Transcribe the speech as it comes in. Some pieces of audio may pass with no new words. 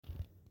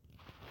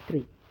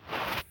3.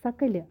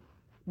 सकल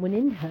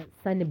मुनिन्ह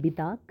सन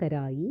बिता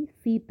कराई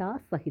सीता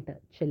सहित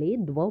चले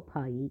द्वौ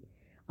भाई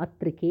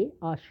अत्र के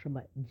आश्रम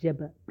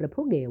जब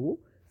प्रभु गयो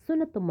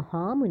सुनत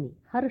महामुनि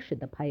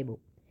हर्षित भयवो.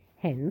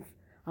 Hence,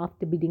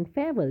 after bidding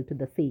farewell to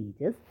the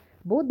sages,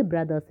 both the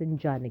brothers and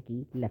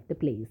Janaki left the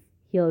place.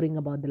 Hearing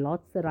about the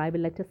Lord's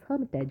arrival at his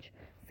hermitage,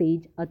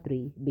 sage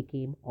Atri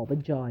became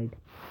overjoyed.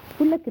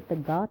 Pulakita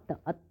gata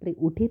Atri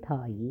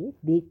uthithaye,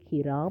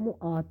 dekhi Ramu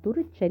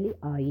atur chali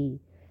aaye.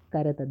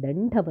 Karata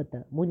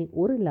dandavata muni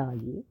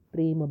urlaye,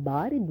 prema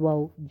bari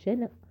dvau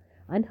jana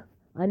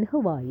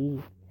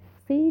anhavaye.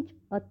 Sage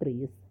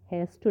Atri's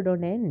hair stood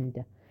on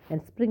end,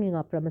 and springing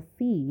up from a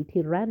seat,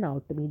 he ran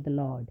out to meet the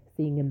Lord.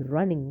 Seeing him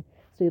running,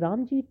 Sri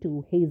Ramji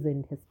too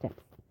hastened his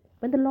steps.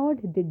 When the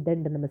Lord did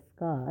Danda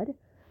Namaskar,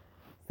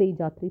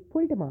 Sage Atri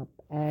pulled him up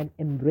and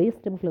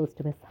embraced him close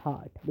to his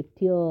heart. With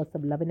tears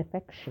of love and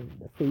affection,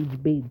 the sage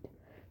bade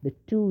the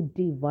two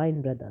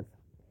divine brothers,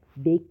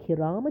 Dekhi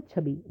Rama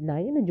Chabi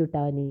Nayan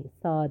Jutani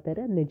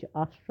Sadara Nij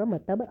Ashrama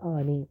Tab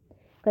Aane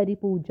Kari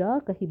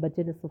Puja Kahi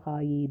Bhajan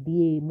Suhaye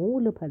Diye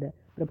Mool Phala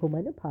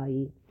Prabhuman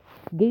Bhaye.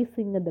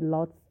 Gazing at the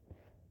Lord's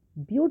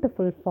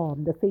beautiful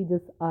form, the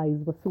sage's eyes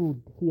were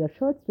soothed. He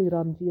assured Sri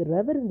Ramji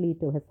reverently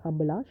to his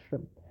humble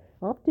ashram.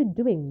 After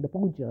doing the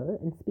puja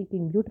and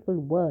speaking beautiful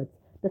words,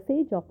 the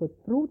sage offered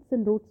fruits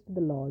and roots to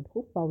the Lord,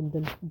 who found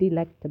them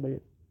delectable.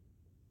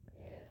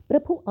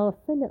 Prabhu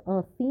asana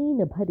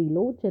asina bhari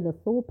lochana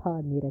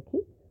sopha nirakhi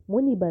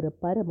munibar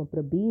parama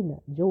prabina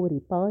jori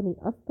pani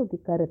astuti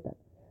karata.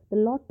 The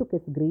Lord took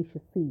his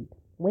gracious seat.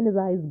 When his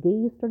eyes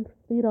gazed on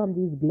Sri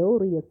Ramji's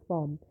glorious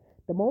form,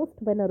 the most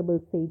venerable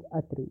sage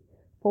Atri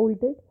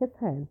folded his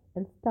hands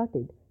and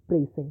started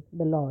praising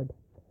the Lord.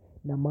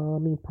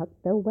 Namami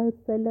bhakta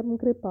valsalam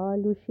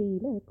kripalu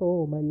shila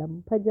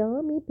komalam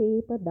bhajami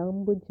te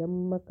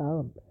padambujam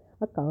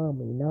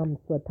akaminam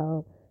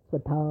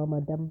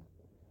swadhamadam.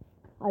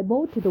 I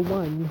bow to the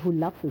one who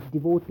loves his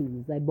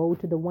devotees. I bow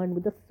to the one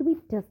with the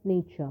sweetest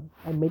nature.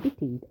 I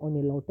meditate on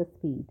your lotus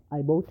feet.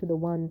 I bow to the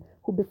one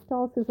who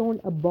bestows his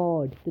own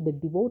abode to the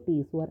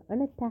devotees who are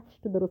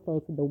unattached to the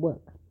results of the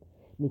work.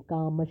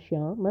 Nikama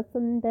Shyama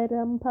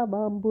Sundaram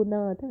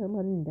Bhavambunada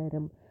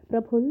Mandaram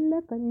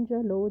Prabhulla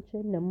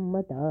Kanjalochanam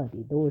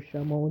Madari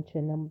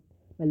Doshamochanam.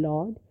 My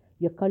Lord,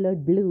 you're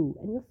colored blue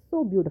and you're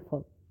so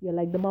beautiful. You're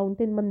like the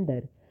mountain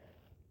Mandar,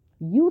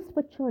 used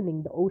for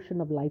churning the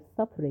ocean of life's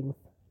sufferings.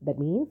 That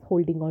means,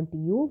 holding on to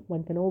you,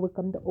 one can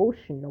overcome the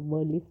ocean of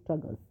worldly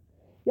struggles.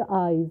 Your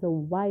eyes are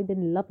wide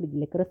and lovely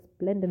like a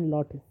resplendent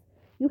lotus.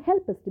 You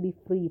help us to be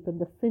free from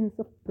the sins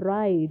of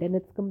pride and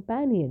its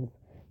companions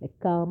like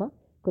Kama,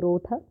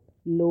 Krodha,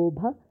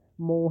 Lobha,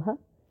 Moha,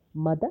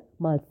 Mada,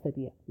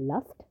 Malsarya,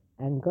 lust,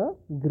 anger,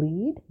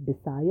 greed,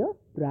 desire,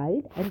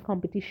 pride, and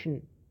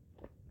competition.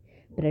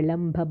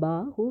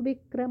 Pralambhabahu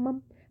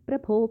Vikramam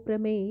Prabho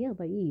Prameya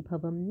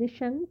Vaibhavam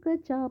Nishanka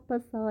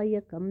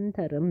Chapasayakam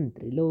Dharam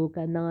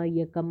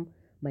Trilokanayakam.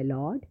 My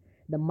Lord,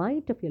 the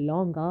might of your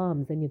long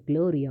arms and your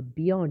glory are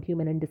beyond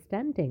human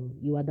understanding.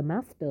 You are the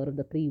master of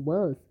the three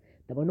worlds,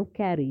 the one who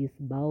carries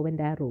bow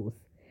and arrows.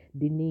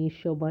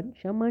 Dinesha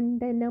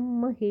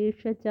Vanshamandanam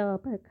Mahesha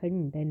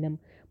Chapakhandanam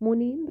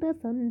Munindra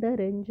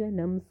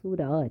Sandaranjanam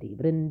Surari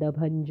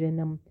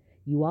Vrindabhanjanam.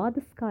 You are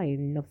the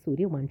scion of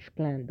Suryavansh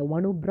clan, the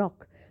one who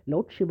broke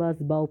Lord Shiva's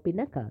bow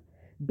Pinaka,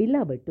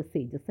 beloved to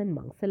sages and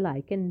monks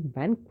alike and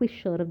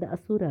vanquisher of the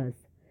Asuras.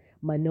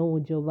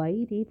 Manoja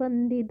Vairi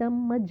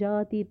Vandidam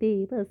Majati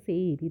Deva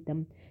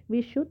Sevitam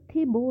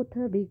Vishuddhi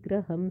Botha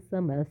Vigraham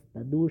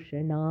Samasta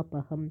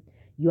Dushanapaham.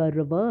 You are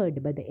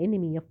revered by the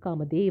enemy of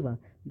Kamadeva,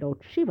 Lord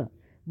Shiva,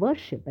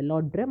 worshipped by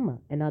Lord Brahma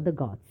and other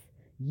gods.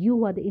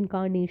 You are the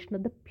incarnation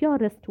of the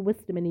purest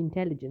wisdom and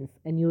intelligence,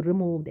 and you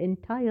remove the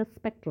entire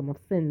spectrum of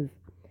sins.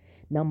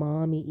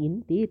 Namami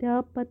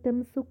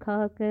Indirapatam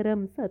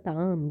Sukhakaram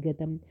Satam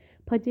Gatam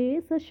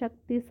Bhajesa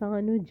Shakti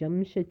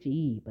Sanujam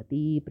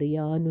Shachipati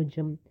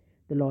Priyanujam.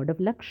 The Lord of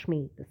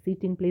Lakshmi, the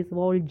seating place of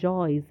all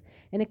joys,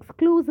 an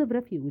exclusive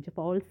refuge of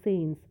all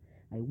saints.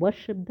 I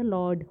worship the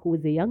Lord who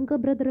is the younger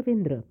brother of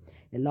Indra,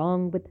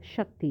 along with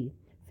Shakti,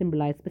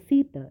 symbolized by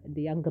Sita and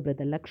the younger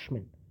brother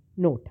Lakshman.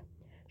 Note,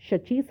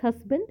 Shachi's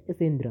husband is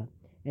Indra,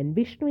 and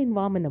Vishnu in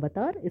Vaman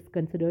avatar is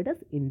considered as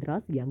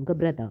Indra's younger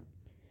brother.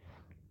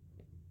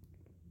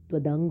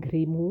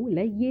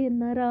 Twadangrimulaye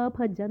nara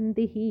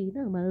bhajanti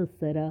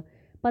namalsara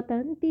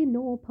patanti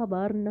no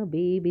bhavarna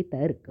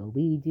vevitarka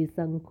viji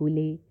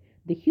sankule.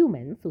 The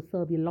humans who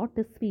serve your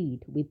lotus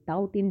feet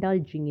without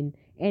indulging in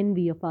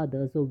envy of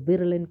others or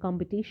virulent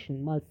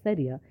competition,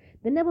 Malsarya,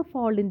 they never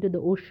fall into the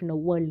ocean of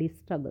worldly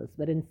struggles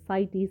where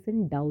anxieties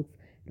and doubts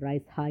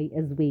rise high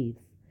as waves.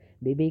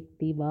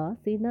 Vivekti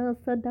vasina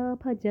sada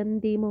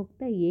bhajanti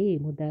muktaye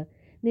muda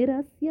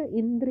nirasya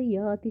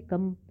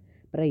indriyatikam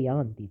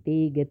prayanti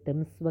te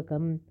gatam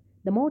swakam.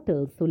 The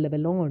mortals who live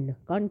alone,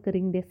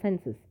 conquering their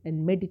senses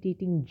and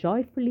meditating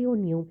joyfully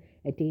on you,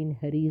 attain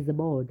Hari's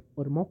abode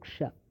or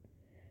moksha.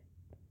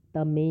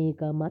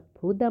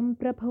 Tamekamatphudam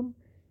prabham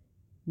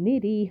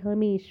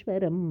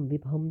निरीहमीश्वरं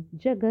विभुं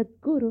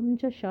जगद्गुरुं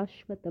च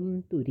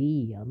शाश्वतं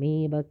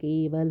तुरीयमेव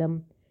केवलम्.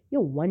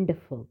 You're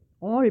wonderful,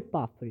 all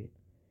powerful,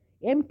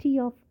 empty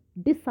of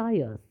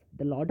desires,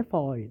 the Lord of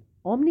all,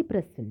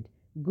 omnipresent,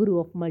 Guru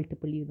of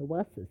multiple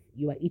universes.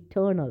 You are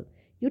eternal.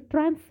 You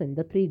transcend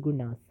the three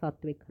gunas,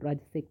 sattvic,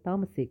 rajasic,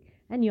 tamasic,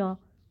 and you are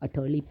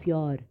utterly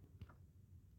pure.